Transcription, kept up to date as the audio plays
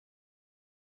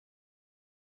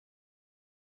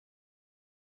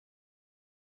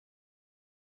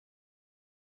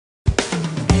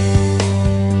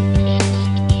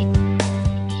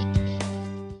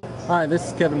Hi, this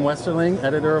is Kevin Westerling,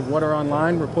 editor of Water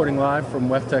Online, reporting live from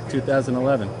WEFTEC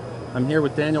 2011. I'm here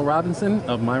with Daniel Robinson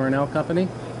of MYRON L Company,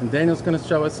 and Daniel's going to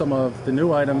show us some of the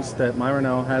new items that MYRON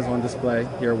L has on display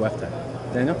here at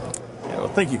WEFTEC. Daniel? Yeah, well,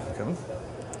 thank you, Kevin.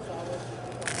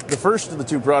 The first of the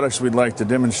two products we'd like to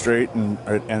demonstrate and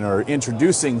are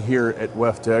introducing here at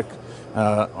WEFTEC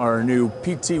are our new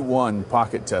PT1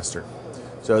 pocket tester.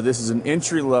 So this is an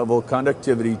entry-level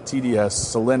conductivity TDS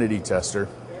salinity tester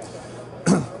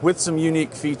with some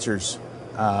unique features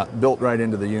built right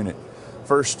into the unit.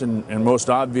 First and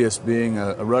most obvious being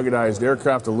a ruggedized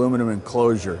aircraft aluminum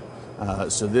enclosure.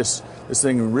 So this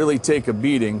thing can really take a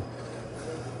beating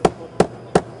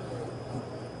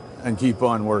and keep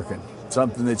on working.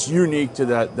 Something that's unique to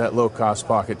that low-cost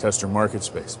pocket tester market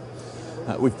space.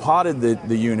 We've potted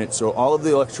the unit so all of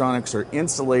the electronics are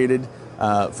insulated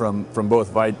from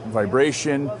both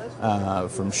vibration,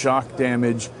 from shock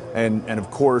damage, and of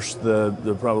course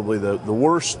probably the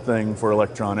worst thing for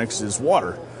electronics is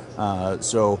water.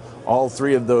 So all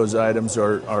three of those items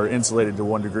are insulated to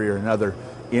one degree or another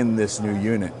in this new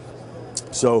unit.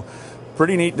 So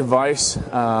pretty neat device.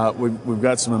 We've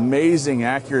got some amazing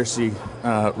accuracy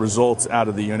results out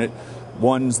of the unit.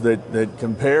 Ones that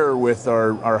compare with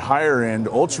our higher end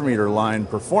ultrameter line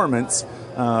performance,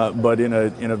 but in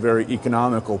a very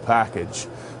economical package.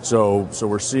 So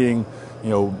we're seeing,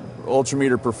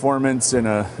 ultrameter performance in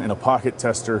a pocket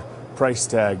tester price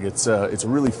tag. It's a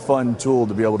really fun tool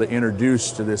to be able to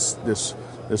introduce to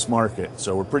this market.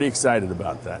 So we're pretty excited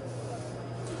about that.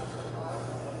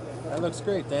 That looks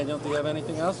great. Daniel, do you have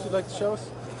anything else you'd like to show us?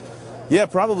 Yeah,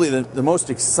 probably the most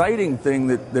exciting thing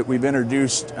that we've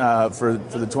introduced for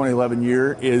the 2011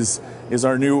 year is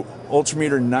our new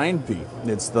Ultrameter 9P.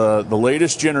 It's the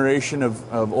latest generation of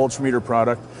ultrameter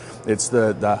product. It's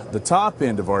the top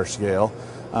end of our scale.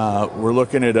 We're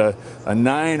looking at a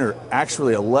 9 or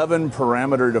actually 11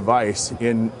 parameter device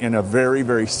in a very,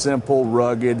 very simple,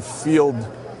 rugged field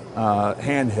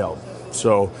handheld.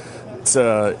 So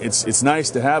it's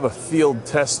nice to have a field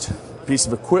test piece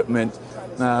of equipment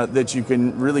that you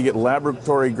can really get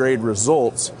laboratory grade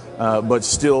results, but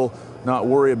still not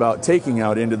worry about taking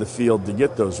out into the field to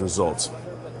get those results.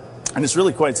 And it's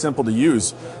really quite simple to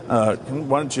use. Why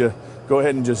don't you go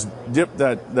ahead and just dip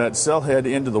that cell head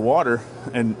into the water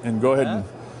and go ahead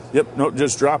and,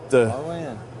 just drop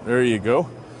there you go.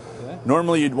 Okay.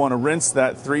 Normally you'd want to rinse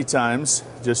that 3 times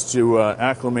just to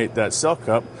acclimate that cell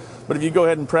cup. But if you go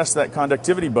ahead and press that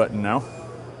conductivity button now,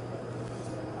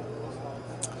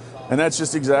 and that's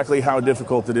just exactly how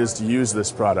difficult it is to use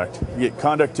this product. You get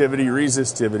conductivity,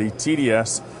 resistivity,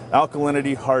 TDS,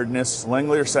 alkalinity, hardness,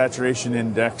 Langmuir saturation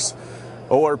index,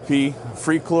 ORP,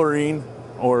 free chlorine,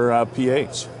 or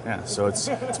pH. Yeah, so it's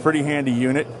a pretty handy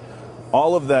unit.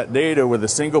 All of that data with a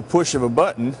single push of a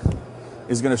button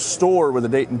is going to store with a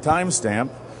date and time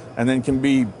stamp, and then can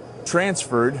be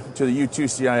transferred to the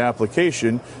U2CI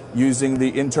application using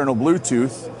the internal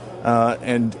Bluetooth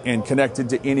and connected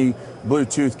to any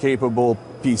Bluetooth capable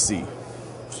PC.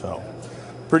 So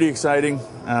pretty exciting.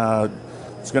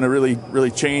 It's going to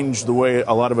really change the way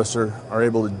a lot of us are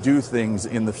able to do things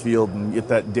in the field and get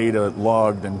that data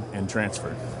logged and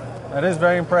transferred. That is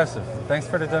very impressive. Thanks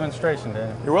for the demonstration,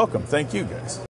 Daniel. You're welcome. Thank you, guys.